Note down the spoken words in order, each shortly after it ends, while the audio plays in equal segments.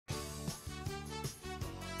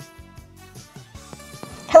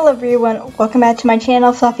Hello everyone, welcome back to my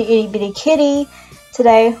channel, Fluffy Itty Bitty Kitty.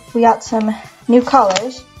 Today we got some new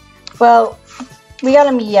colors. Well, we got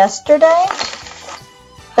them yesterday,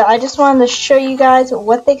 but I just wanted to show you guys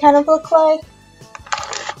what they kind of look like.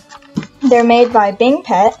 They're made by Bing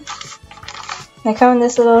Pet. They come in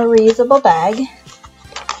this little reusable bag.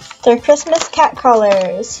 They're Christmas cat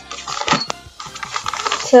colors.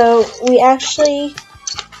 So we actually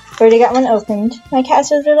already got one opened. My cat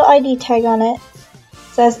has a little ID tag on it.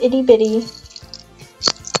 It says Itty Bitty.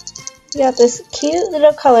 We got this cute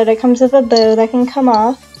little color that comes with a bow that can come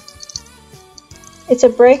off. It's a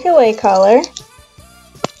breakaway color,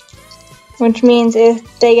 which means if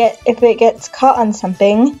it gets caught on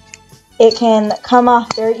something, it can come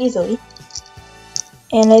off very easily.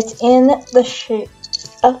 And it's in the shape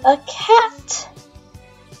of a cat.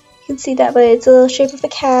 You can see that, but it's a little shape of a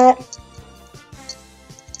cat.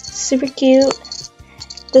 Super cute.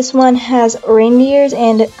 This one has reindeers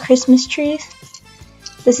and Christmas trees.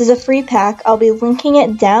 This is a free pack. I'll be linking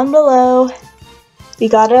it down below. We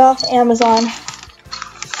got it off Amazon.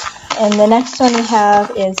 And the next one we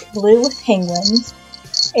have is blue with penguins.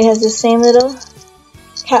 It has the same little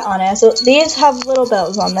cat on it. So these have little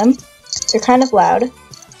bells on them. They're kind of loud.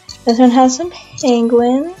 This one has some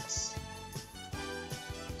penguins.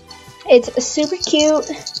 It's super cute.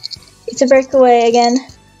 It's a breakaway again.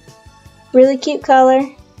 Really cute color.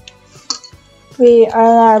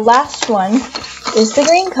 Our last one is the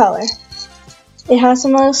green color. It has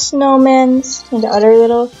some little snowmen and other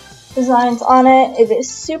little designs on it. It is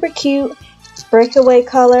super cute. Breakaway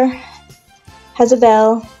color. Has a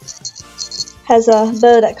bell. Has a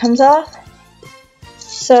bow that comes off.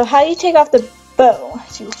 So how you take off the bow?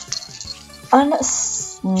 You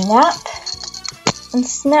unsnap.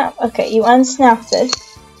 Okay, you unsnap this.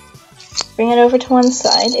 Bring it over to one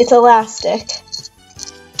side. It's elastic.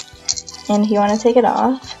 And if you want to take it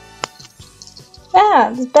off,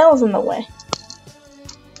 the bell's in the way.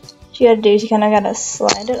 What you gotta do is you kind of gotta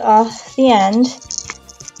slide it off the end.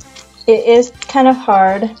 It is kind of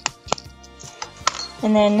hard.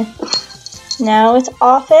 And then now it's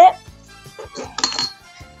off it.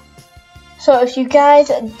 So if you guys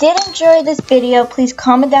did enjoy this video, please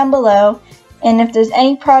comment down below. And if there's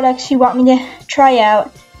any products you want me to try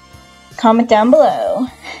out, comment down below.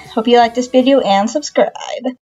 Hope you like this video and subscribe.